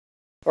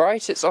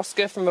Alright, it's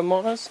Oscar from the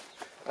Modders,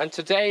 and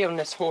today on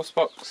this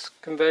Horsebox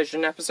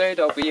Conversion episode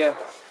I'll be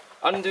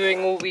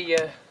undoing all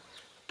the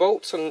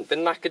bolts on the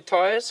knackered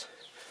tyres.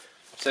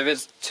 So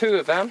there's two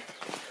of them,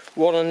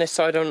 one on this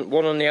side and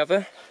one on the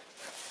other,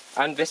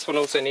 and this one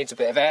also needs a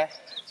bit of air.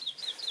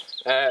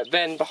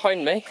 Then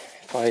behind me,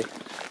 if I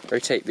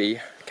rotate the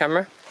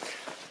camera,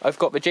 I've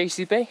got the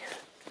JCB.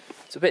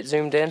 It's a bit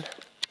zoomed in,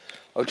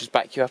 I'll just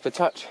back you up a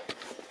touch,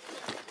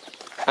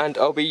 and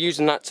I'll be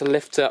using that to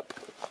lift up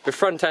the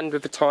front end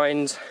with the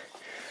tines,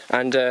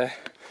 and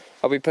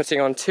I'll be putting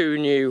on two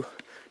new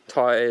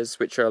tyres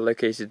which are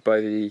located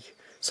by the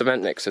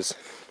cement mixers.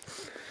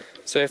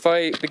 So if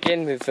I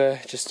begin with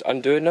just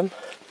undoing them,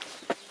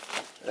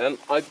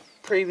 I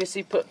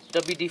previously put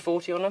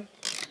WD-40 on them,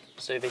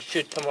 so they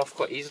should come off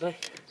quite easily.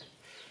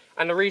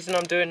 And the reason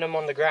I'm doing them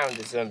on the ground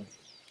is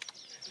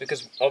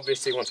because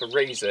obviously once I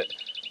raise it,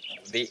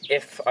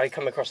 if I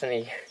come across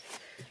any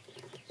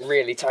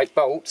really tight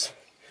bolts,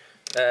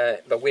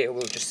 the wheel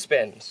will just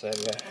spin, so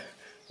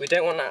we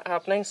don't want that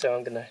happening, so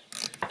I'm going to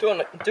do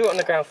it on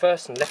the ground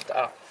first and lift it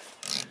up.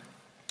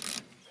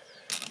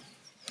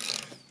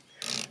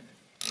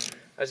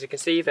 As you can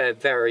see, they're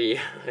very,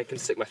 I can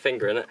stick my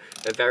finger in it,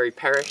 they're very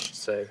perished,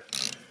 so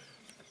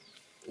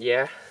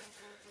yeah,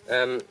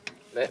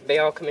 they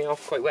are coming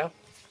off quite well.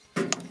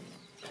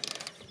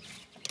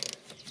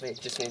 They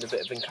just need a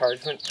bit of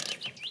encouragement.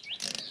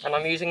 And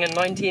I'm using a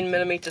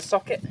 19mm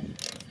socket.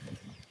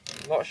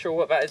 Not sure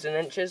what that is in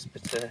inches,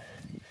 but I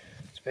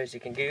suppose you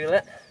can Google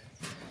it.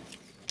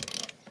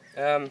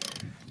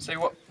 So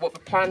what the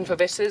plan for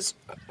this is,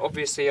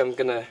 obviously I'm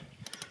going to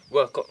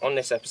work on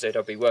this episode,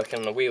 I'll be working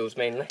on the wheels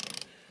mainly,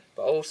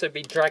 but I'll also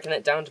be dragging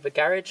it down to the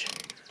garage,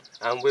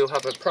 and we'll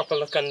have a proper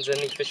look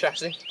underneath the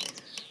chassis,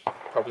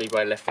 probably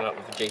by lifting up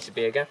with the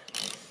JCB again.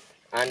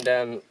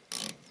 And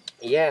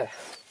yeah,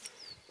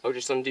 I'll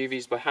just undo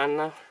these by hand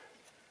now.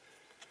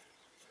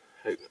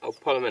 I'll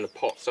put them in a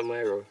pot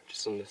somewhere or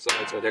just on the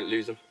side so I don't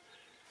lose them.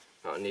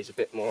 That one needs a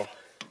bit more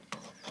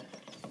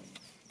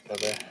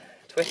of a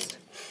twist.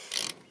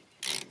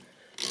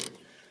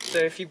 So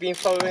if you've been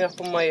following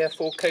up on my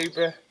Ford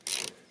Cobra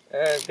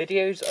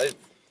videos, I've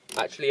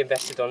actually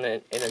invested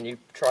in a new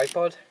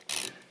tripod.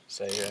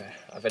 So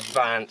I've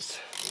advanced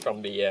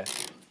from the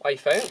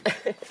iPhone.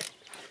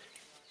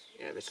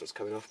 Yeah, this one's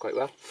coming off quite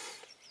well.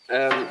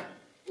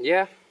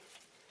 Yeah.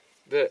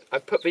 I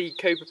put the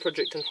Cobra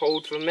project on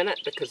hold for a minute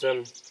because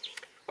I'll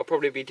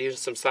probably be doing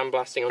some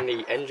sandblasting on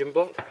the engine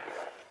block,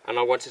 and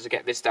I wanted to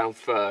get this down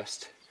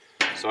first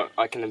so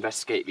I can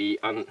investigate the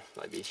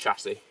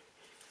chassis,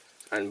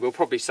 and we'll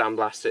probably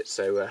sandblast it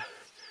so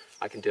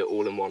I can do it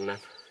all in one then.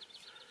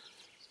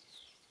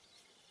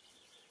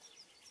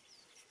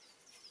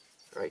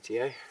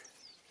 Rightio,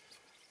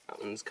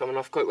 that one's coming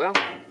off quite well.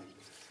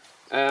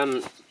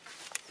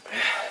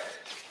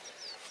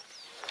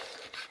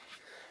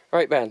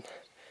 Right then.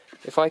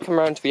 If I come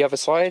around to the other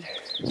side,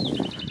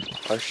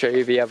 I'll show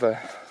you the other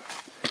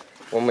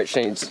one which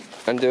needs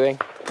undoing.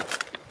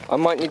 I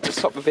might need to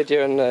stop the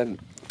video and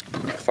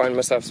find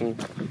myself some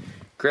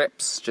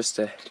grips,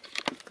 just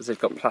because they've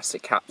got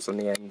plastic caps on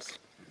the ends.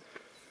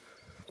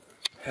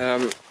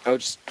 I'll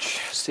just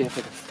see if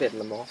I can fit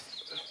them off.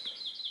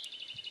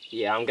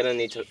 Yeah, I'm going to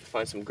need to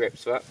find some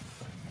grips for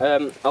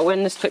that. I'll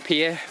end this clip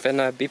here, then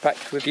I'll be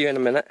back with you in a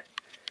minute.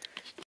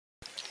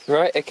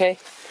 Right, okay.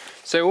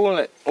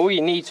 So all you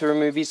need to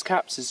remove these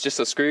caps is just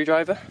a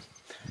screwdriver.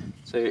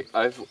 So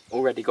I've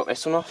already got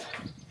this one off.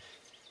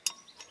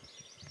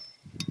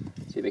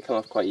 See, they come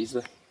off quite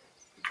easily.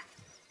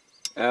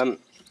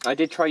 I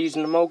did try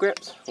using the mole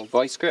grips or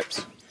vice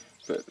grips,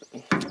 but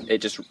it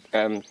just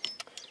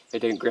they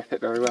don't grip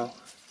it very well.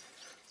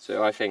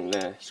 So I think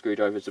the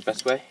screwdriver is the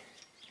best way.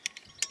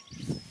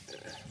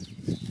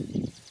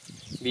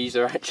 These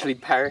are actually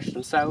perished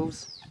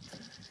themselves.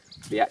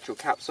 The actual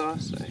caps are,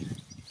 so.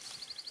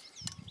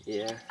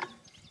 Yeah.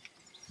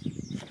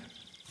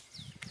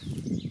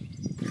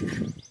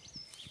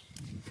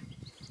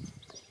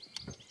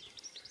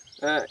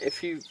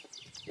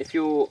 If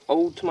you're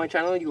old to my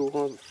channel,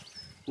 you'll have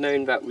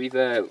known that we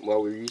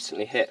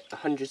recently hit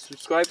 100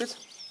 subscribers.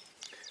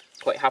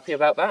 Quite happy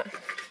about that.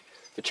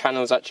 The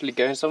channel's actually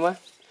going somewhere.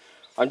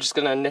 I'm just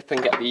gonna nip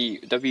and get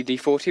the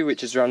WD-40,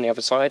 which is around the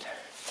other side.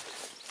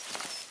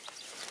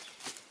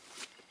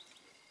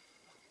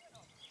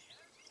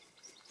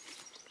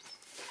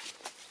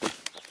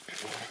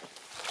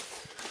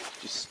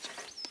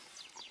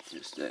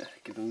 Just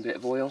give them a bit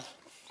of oil,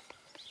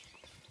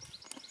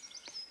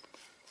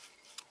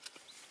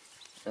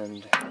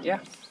 and yeah,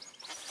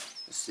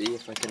 let's see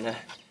if I can. I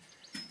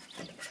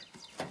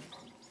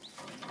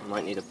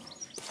might need a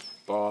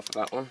bar for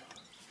that one.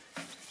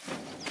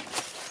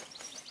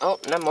 Oh,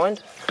 never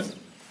mind.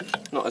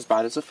 Not as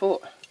bad as I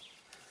thought.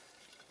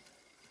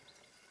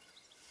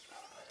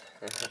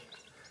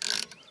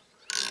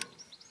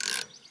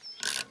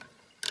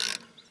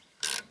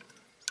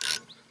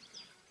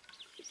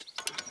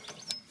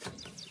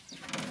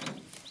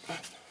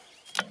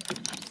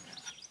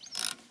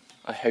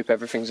 I hope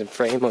everything's in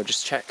frame. I'll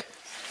just check.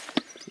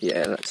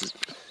 Yeah, let's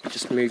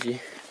just move you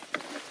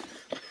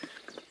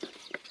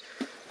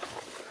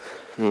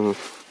So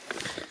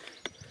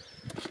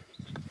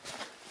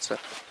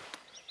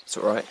it's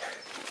alright.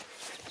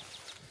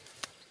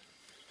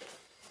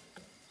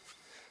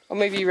 Or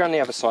maybe around the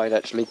other side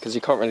actually, because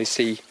you can't really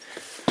see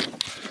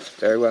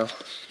very well.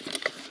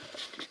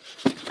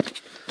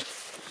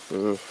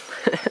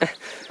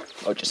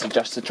 I'll just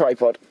adjust the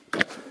tripod.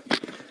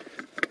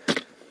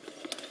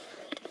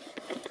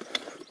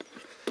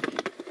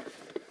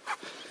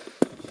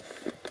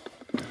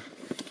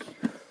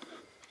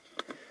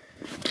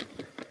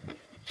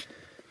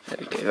 There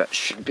we go, that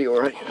should be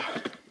alright.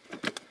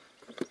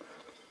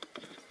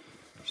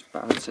 Just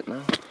balance it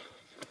now.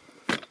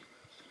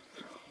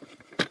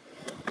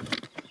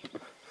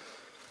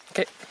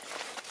 Okay.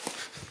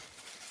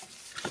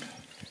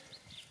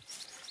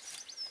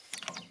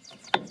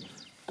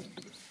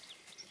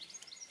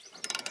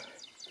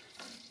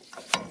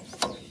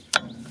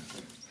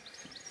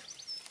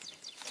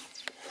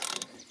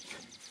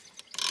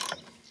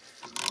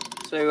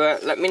 So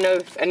let me know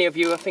if any of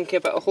you are thinking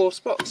about a horse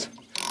box.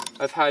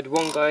 I've had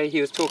one guy, he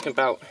was talking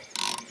about,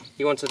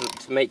 he wanted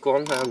to make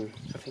one, I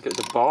think it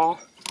was a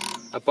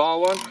bar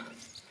one.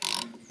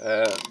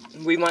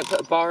 We might put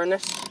a bar in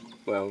this.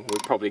 Well,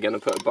 we're probably going to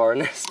put a bar in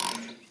this.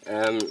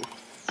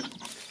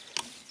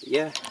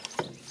 Yeah,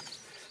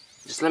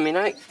 just let me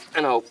know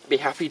and I'll be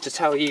happy to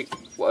tell you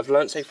what I've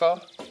learnt so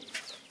far.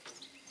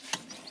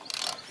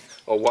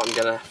 Or what I'm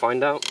going to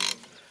find out.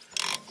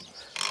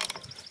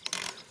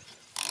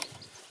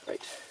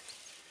 Right.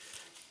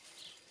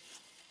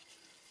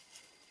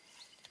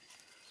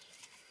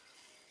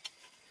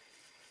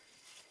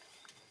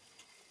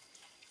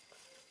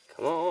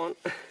 Come on.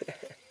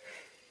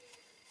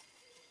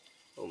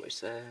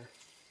 Almost there.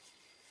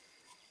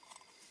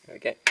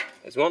 Okay,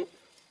 there's one.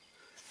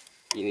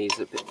 He needs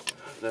a bit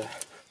of the...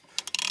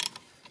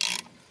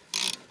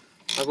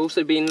 I've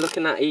also been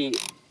looking at it's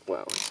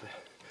an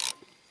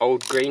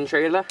old grain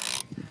trailer.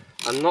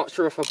 I'm not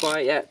sure if I'll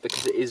buy it yet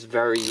because it is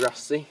very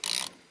rusty.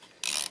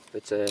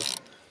 But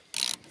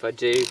if I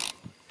do,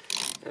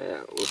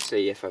 we'll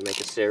see if I make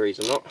a series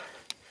or not.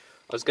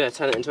 I was going to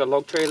turn it into a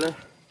log trailer,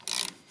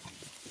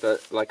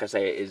 but like I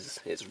say,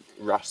 it's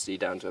rusty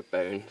down to a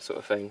bone sort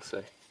of thing.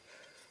 So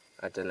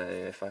I don't know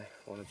if I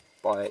want to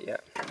buy it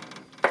yet.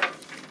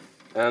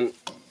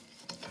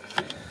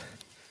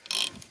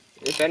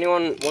 If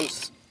anyone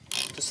wants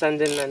to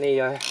send in any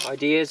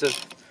ideas of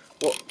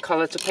what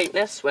colour to paint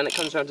this when it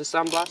comes around to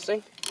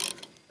sandblasting,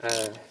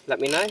 let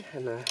me know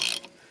and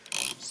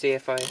see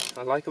if I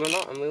like them or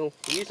not, and we'll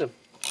use them.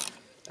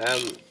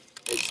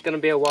 It's going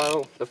to be a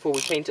while before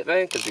we paint it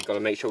though, because we've got to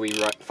make sure we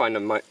find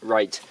the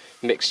right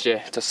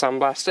mixture to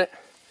sandblast it,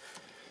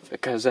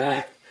 because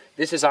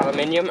this is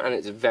aluminium and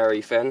it's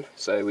very thin,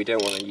 so we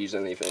don't want to use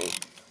anything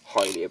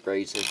highly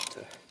abrasive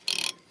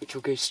which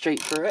will go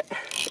straight through it.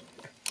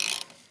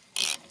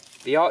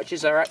 The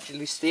arches are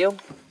actually steel.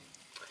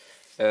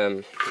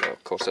 Well,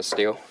 of course they're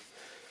steel,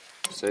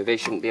 so they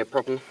shouldn't be a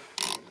problem.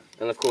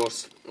 And of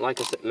course,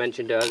 like I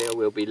mentioned earlier,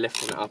 we'll be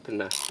lifting it up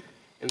and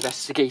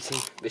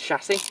investigating the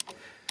chassis.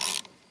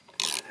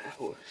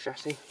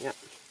 Chassis, yep.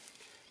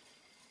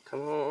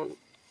 Come on.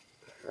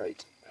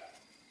 Right.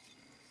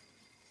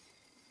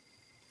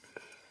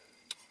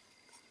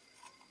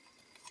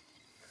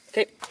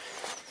 Okay.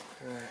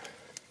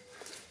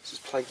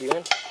 Just plug you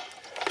in.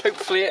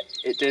 Hopefully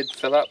it did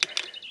fill up.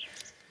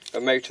 The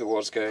motor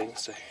was going,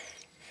 so.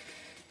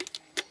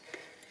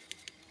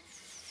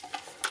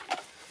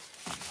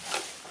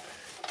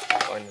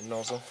 Find the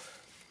nozzle.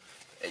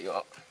 There you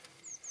are.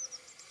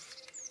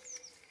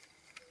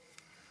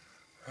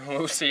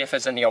 We'll see if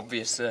there's any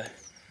obvious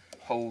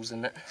holes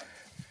in it.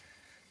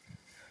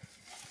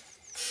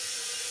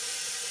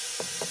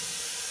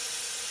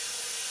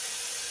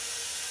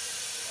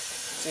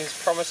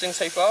 Seems promising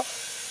so far.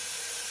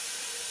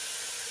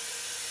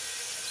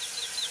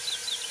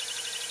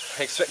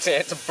 I'm expecting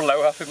it to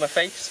blow up in my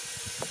face.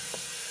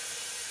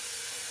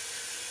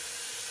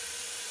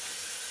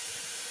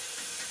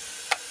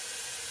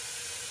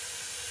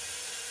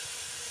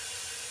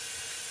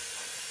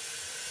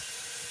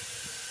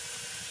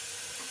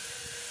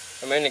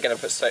 I'm only going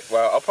to put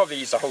I'll probably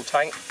use the whole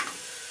tank,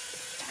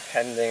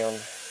 depending on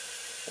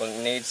what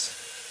it needs.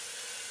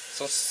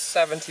 So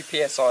 70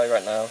 psi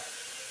right now,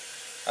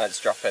 and it's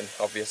dropping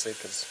obviously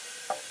because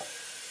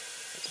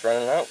it's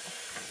running out.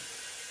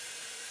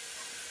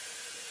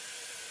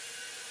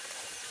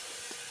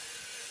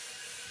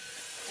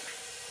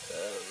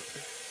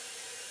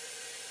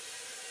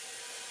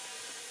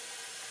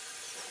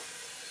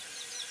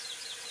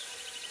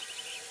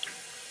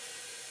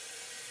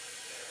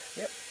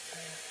 Yep.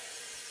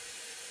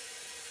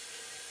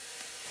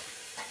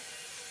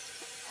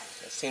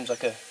 It seems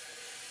like a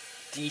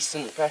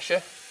decent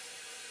pressure.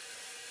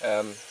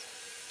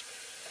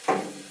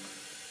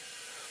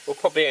 We'll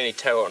probably only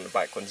tow on the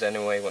back ones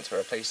anyway once we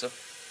replace them.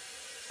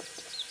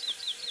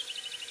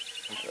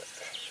 But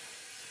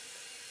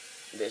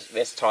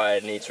this tyre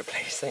needs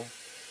replacing.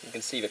 You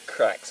can see the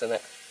cracks in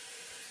it.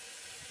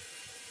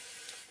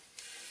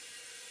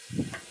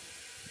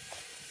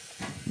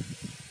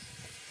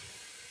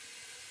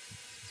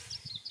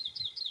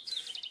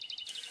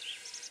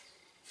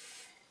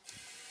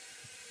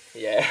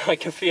 I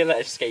can feel it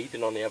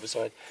escaping on the other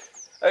side.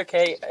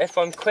 Okay, if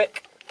I'm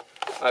quick,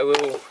 I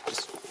will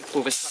just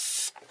pull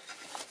this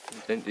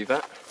back. Don't do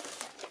that.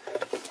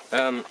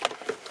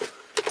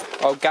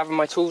 I'll gather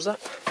my tools up.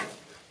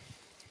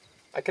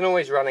 I can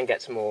always run and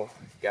get some more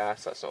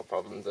gas, that's not a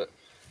problem, but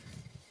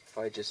if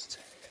I just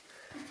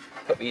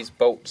put these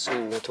bolts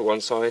all to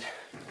one side,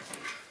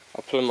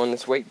 I'll put them on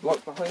this weight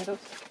block behind us.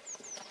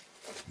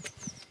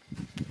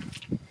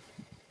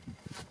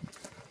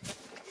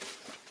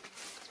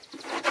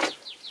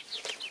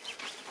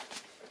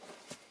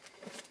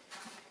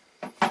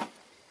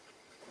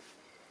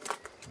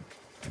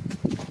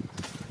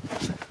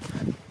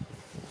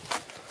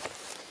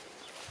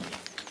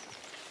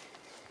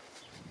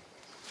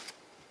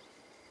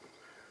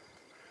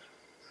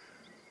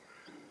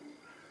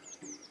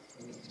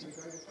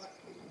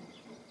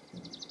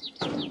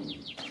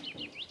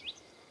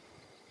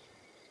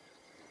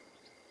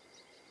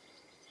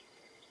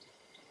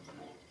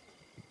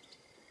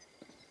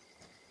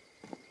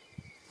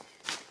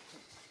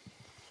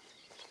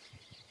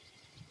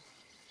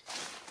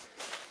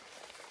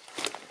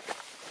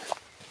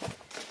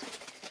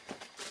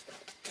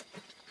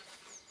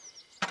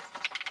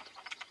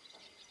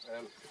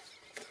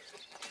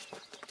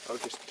 I'll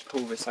just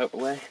pull this out the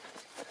way.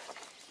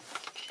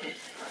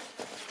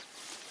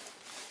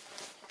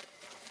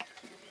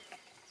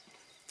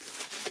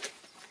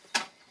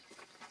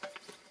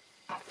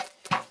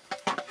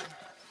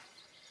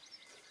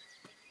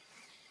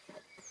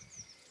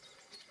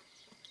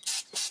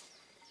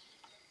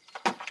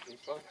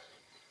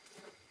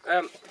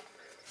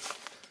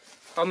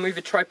 I'll move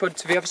the tripod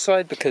to the other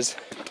side because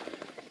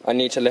I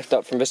need to lift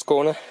up from this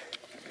corner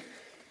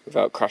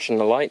without crushing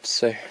the lights,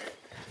 so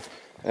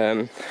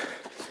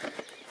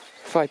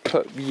if I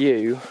put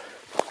you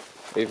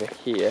over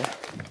here,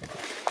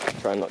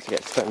 try not to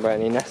get stung by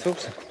any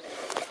nettles,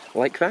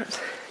 like that,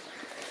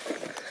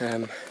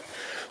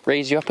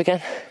 raise you up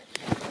again.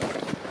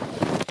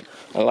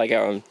 I like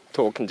how I'm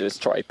talking to this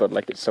tripod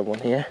like it's someone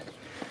here,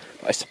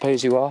 I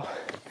suppose you are.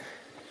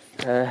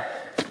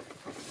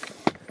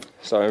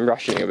 So I'm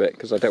rushing a bit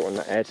because I don't want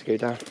that air to go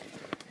down.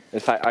 In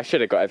fact, I should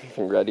have got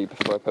everything ready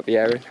before I put the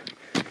air in.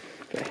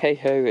 But hey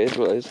ho, it is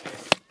what it is.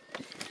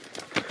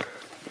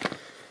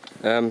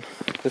 In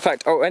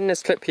fact, I'll end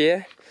this clip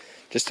here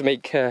just to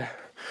make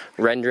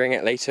rendering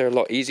it later a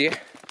lot easier.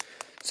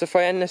 So if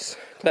I end this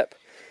clip,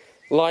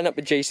 line up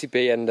the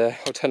JCB and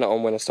I'll turn it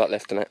on when I start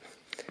lifting it.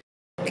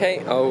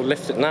 Okay, I'll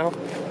lift it now.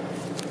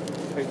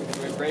 Hopefully it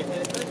won't break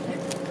it.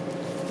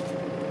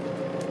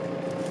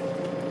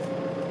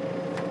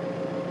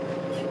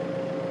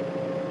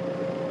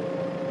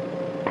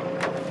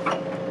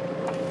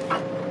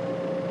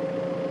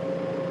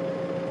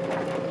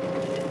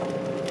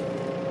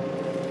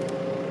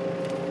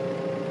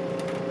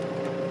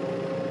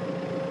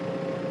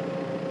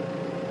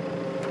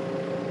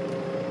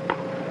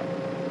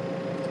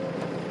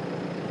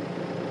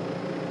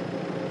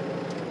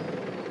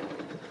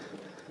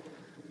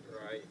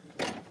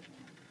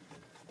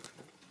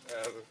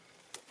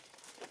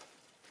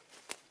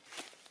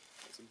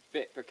 It's a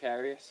bit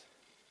precarious.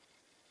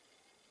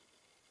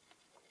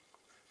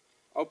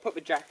 I'll put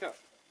the jack up,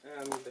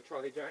 the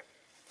trolley jack,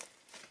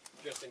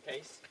 just in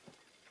case.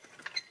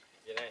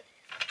 You know,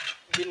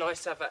 it'd be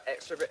nice to have that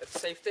extra bit of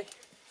safety.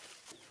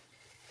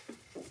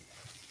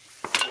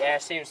 Yeah,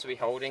 it seems to be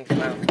holding for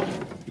now.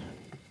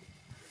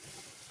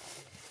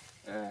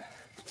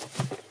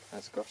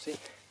 That's glossy.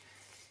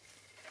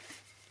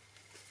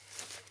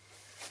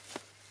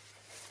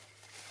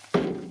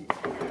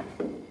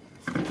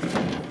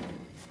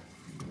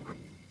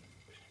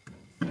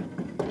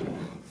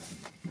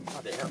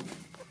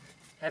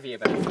 Heavy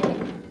about it.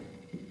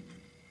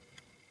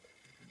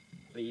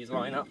 Please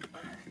line up.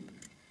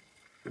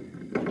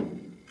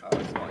 Oh,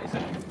 it's not, is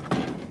it?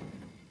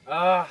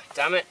 Ah,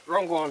 damn it,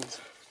 wrong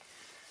ones.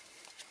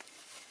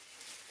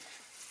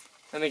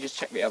 Let me just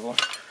check the other one.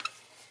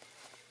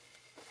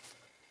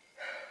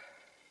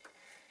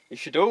 You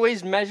should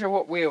always measure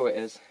what wheel it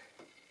is.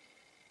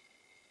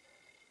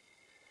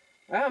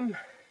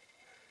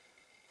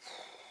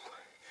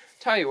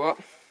 Tell you what,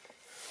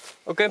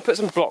 I'll go and put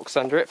some blocks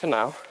under it for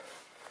now.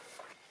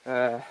 Is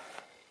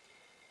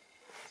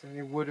there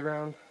any wood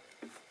around?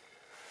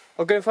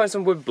 I'll go and find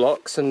some wood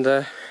blocks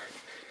and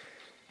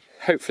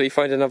hopefully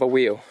find another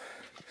wheel.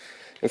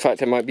 In fact,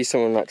 there might be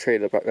some on that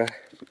trailer back there.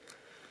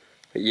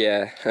 But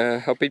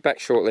yeah, I'll be back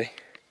shortly.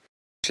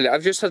 Actually,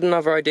 I've just had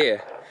another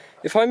idea.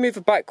 If I move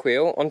the back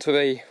wheel onto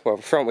the, well,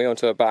 the front wheel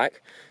onto the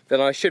back, then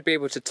I should be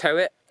able to tow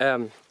it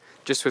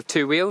just with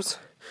two wheels.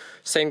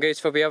 Same goes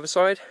for the other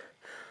side.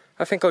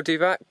 I think I'll do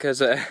that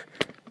because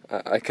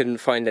I couldn't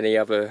find any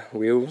other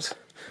wheels.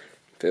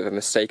 Bit of a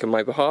mistake on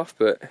my behalf,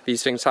 but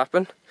these things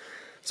happen.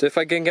 So if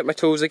I go and get my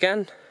tools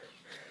again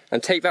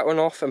and take that one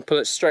off and pull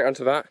it straight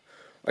onto that,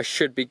 I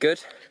should be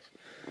good.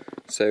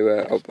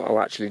 So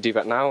I'll actually do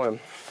that now, and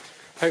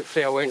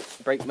hopefully I won't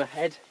break my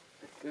head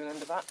going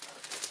under that.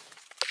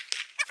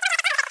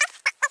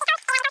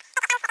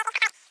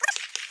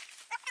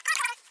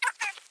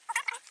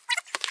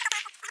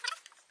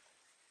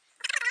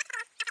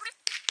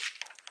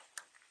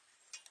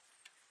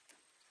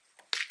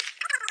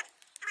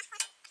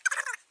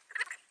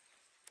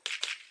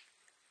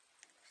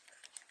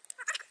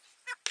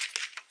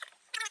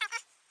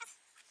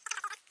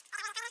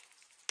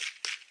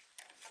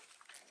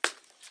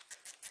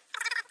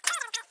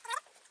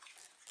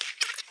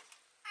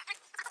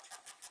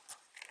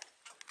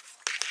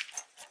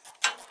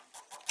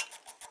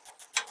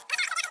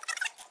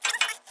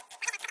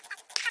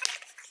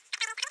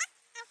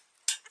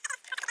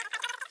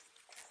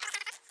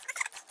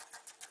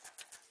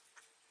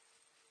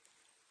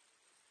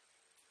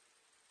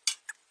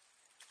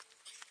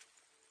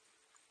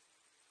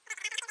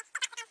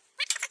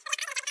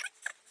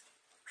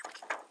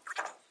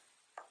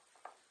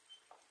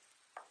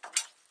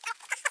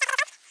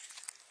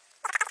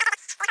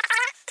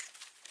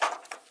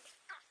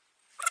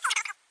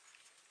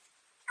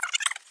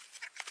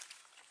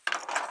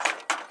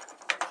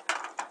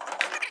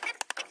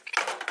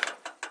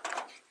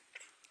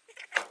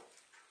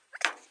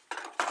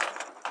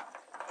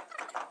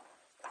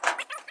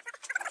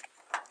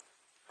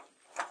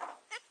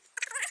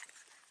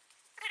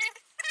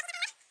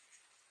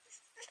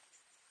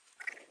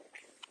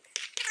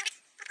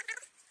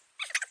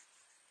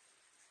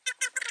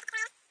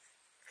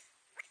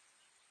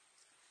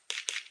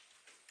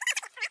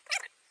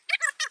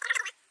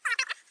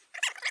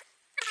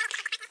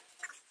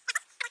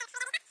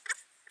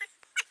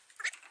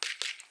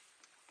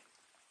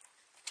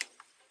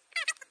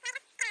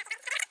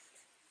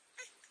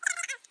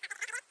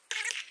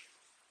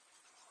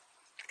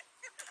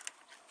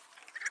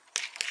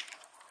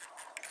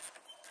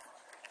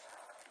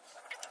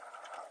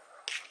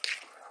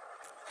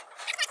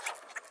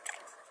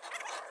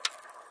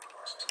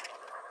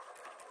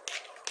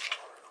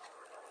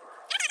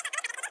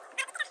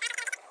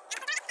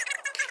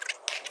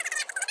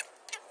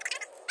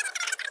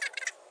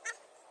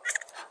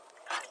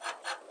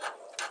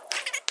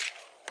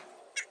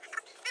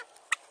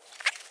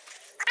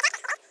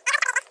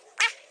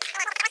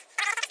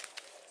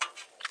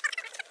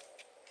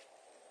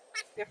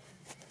 Yeah.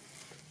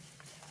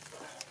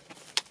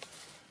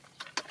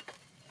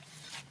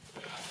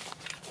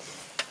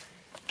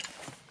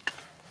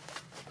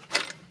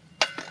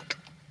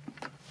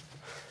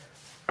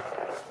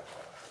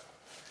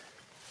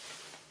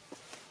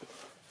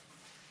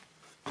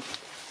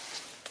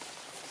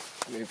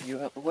 Move you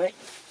out the way.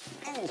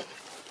 Ooh.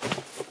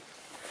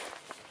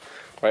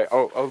 Right,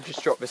 I'll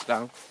just drop this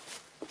down.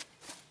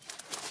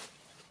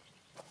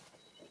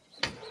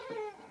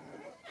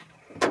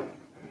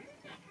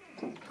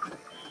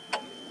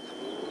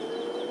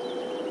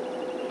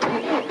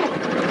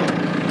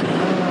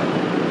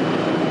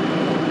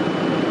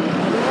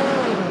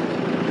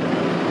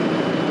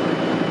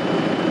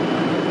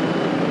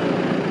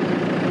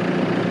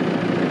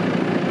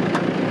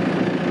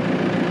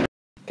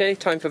 Okay,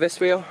 time for this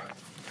wheel.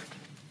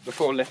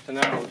 Before lifting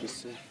out, I'll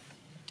just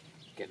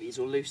get these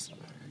all loose.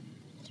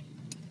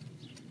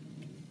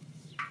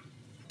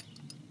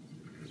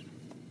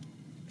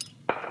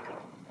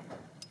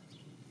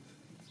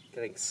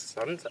 Getting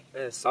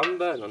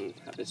sunburn on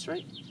at this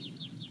rate.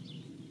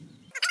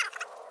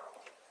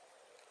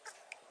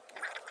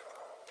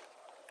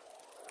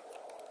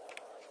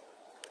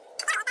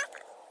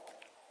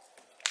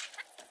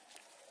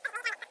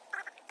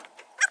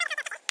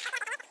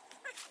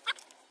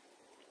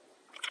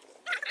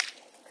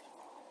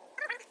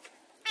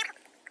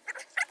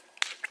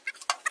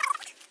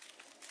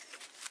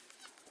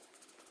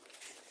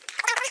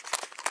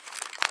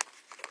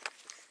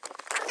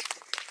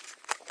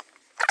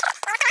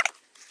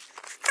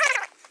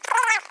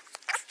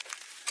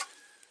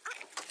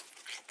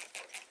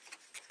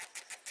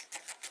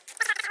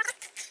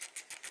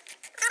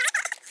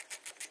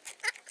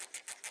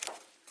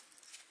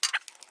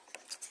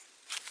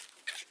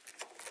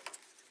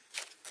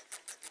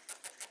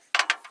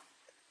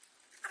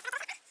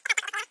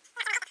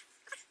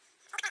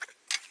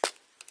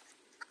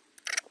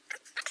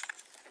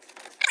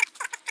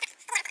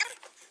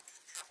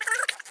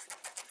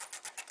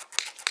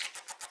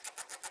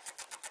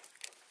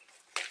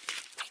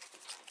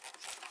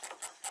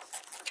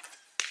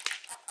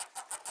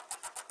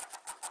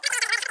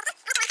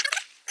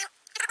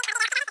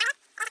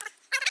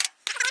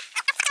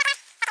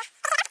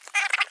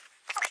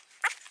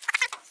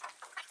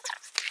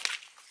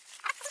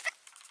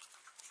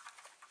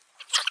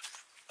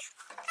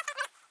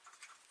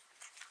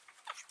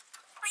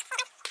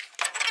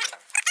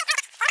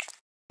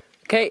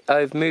 Okay,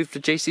 I've moved the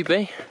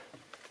JCB.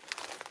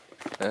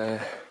 The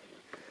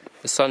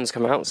sun's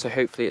come out, so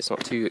hopefully it's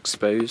not too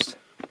exposed.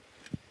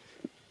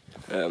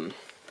 I'm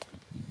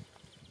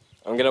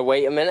gonna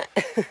wait a minute.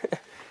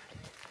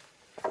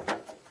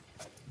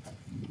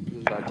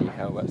 Bloody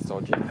hell, that's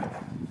dodgy.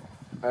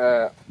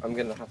 I'm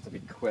gonna have to be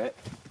quick.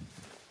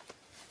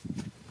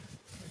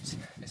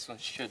 This one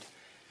should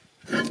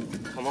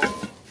come on.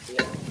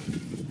 Yeah.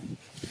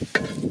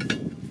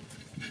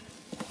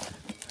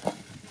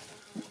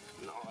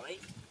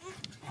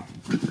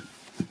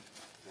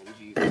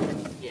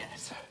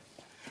 Yes.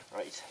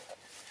 Right.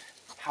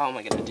 How am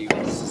I going to do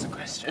this is a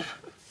question.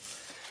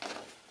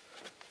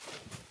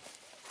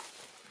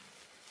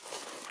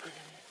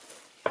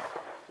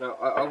 Now,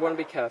 I want to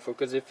be careful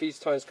because if these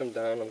tires come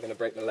down, I'm going to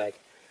break my leg.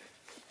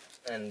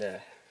 And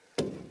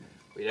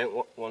we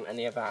don't want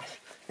any of that.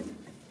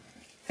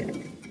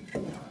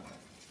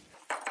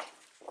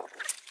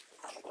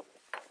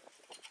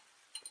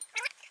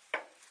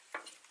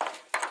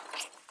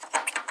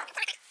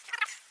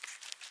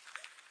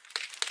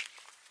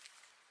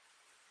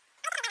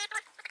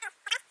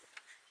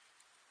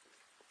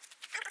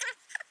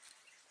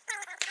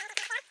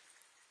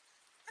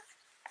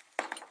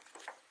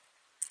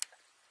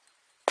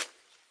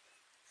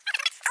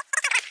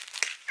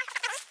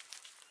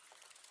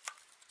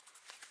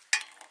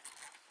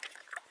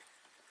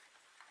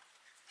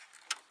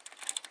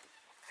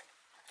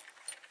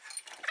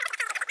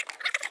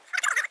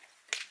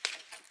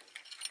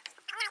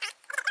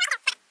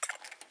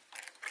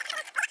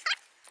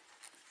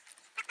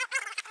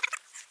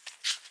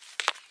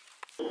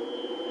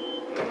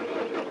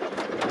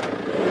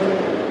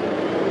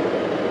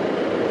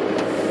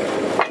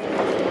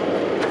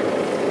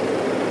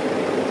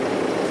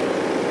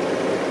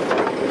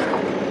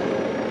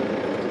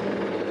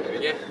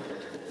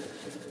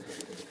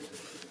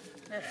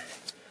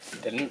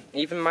 Didn't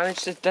even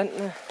manage to dent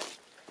the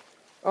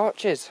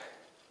arches.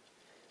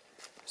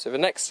 So the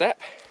next step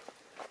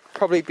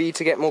probably be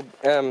to get more.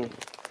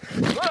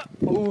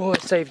 Oh, I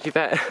saved you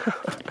better.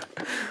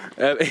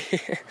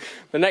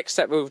 The next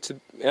step will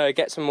to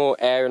get some more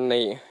air in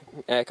the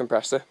air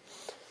compressor.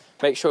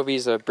 Make sure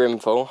these are brim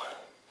full,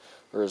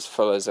 or as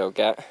full as they'll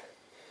get,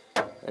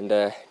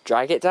 and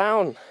drag it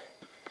down.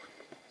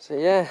 So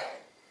yeah,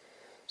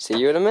 see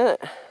you in a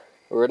minute,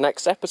 or the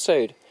next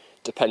episode,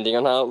 depending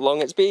on how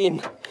long it's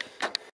been.